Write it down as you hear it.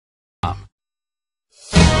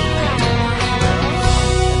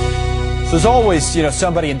So there's always,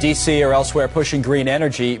 somebody in D.C. or elsewhere pushing green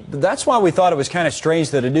energy. That's why we thought it was kind of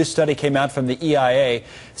strange that a new study came out from the EIA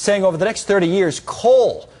saying over the next 30 years,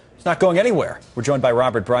 coal is not going anywhere. We're joined by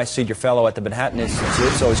Robert Bryce, Senior Fellow at the Manhattan Institute.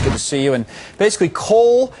 It's always good to see you. And basically,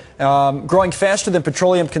 coal growing faster than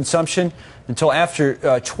petroleum consumption until after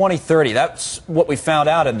 2030. That's what we found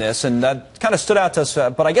out in this, and that kind of stood out to us.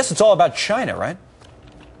 But I guess it's all about China, right?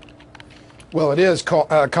 Well, it is,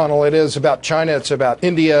 Connell. It is about China. It's about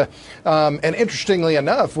India. And interestingly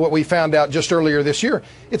enough, what we found out just earlier this year,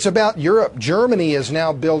 it's about Europe. Germany is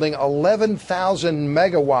now building 11,000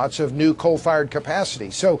 megawatts of new coal-fired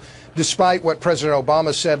capacity. So despite what President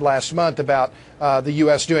Obama said last month about the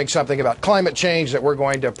U.S. doing something about climate change, that we're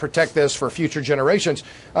going to protect this for future generations,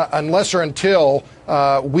 unless or until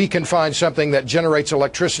we can find something that generates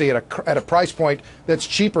electricity at a price point that's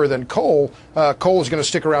cheaper than coal, coal is going to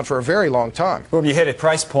stick around for a very long time. Well, you hit a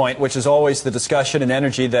price point, which is always the discussion in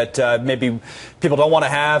energy that maybe people don't want to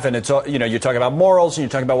have, and it's, you're talking about morals, and you're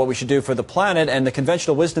talking about what we should do for the planet, and the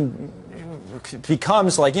conventional wisdom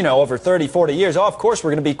becomes like, over 30, 40 years, of course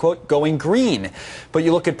we're going to be, quote, going green. But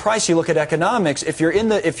you look at price, you look at economics. If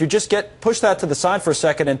you just push that to the side for a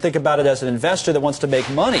second and think about it as an investor that wants to make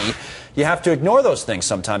money, you have to ignore those things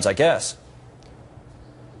sometimes, I guess.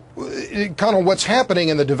 Connell, what's happening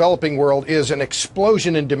in the developing world is an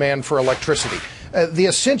explosion in demand for electricity. The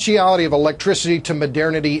essentiality of electricity to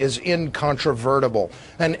modernity is incontrovertible.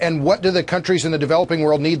 And what do the countries in the developing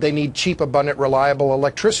world need? They need cheap, abundant, reliable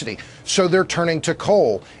electricity. So they're turning to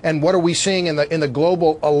coal. And what are we seeing in the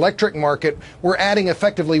global electric market? We're adding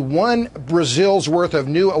effectively one Brazil's worth of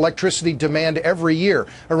new electricity demand every year,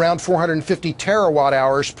 around 450 terawatt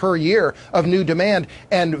hours per year of new demand.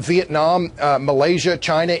 And Vietnam, Malaysia,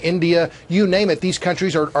 China, India, you name it, these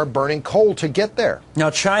countries are burning coal to get there. Now,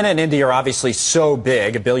 China and India are obviously so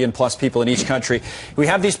big, 1 billion plus people in each country. We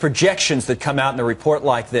have these projections that come out in a report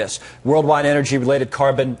like this. Worldwide energy-related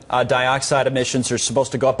carbon dioxide emissions are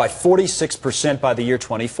supposed to go up by 46% by the year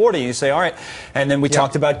 2040. And you say, all right, and then we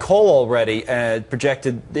talked about coal already,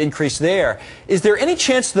 projected increase there. Is there any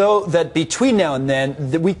chance, though, that between now and then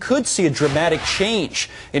that we could see a dramatic change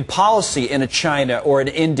in policy in a China or in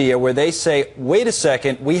India where they say, wait a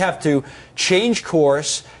second, we have to change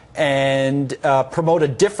course and promote a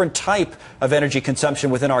different type of energy consumption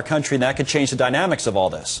within our country, and that could change the dynamics of all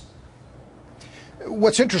this?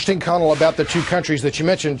 What's interesting, Connell, about the two countries that you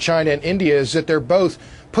mentioned, China and India, is that they're both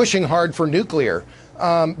pushing hard for nuclear.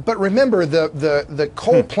 But remember, the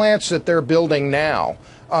coal plants that they're building now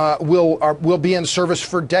will be in service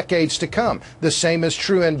for decades to come. The same is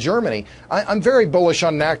true in Germany. I'm very bullish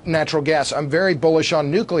on natural gas. I'm very bullish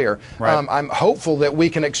on nuclear. Right. I'm hopeful that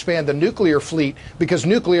we can expand the nuclear fleet, because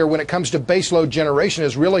nuclear, when it comes to baseload generation,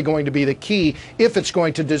 is really going to be the key if it's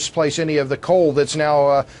going to displace any of the coal that's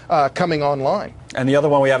now coming online. And the other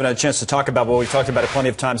one we haven't had a chance to talk about, but we've talked about it plenty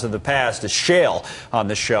of times in the past, is shale on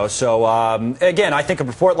this show. So, again, I think a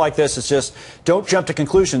report like this is just, don't jump to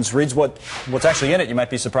conclusions. Read what's actually in it. You might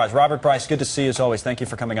be surprised. Robert Bryce, good to see you as always. Thank you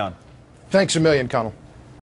for coming on. Thanks a million, Connell.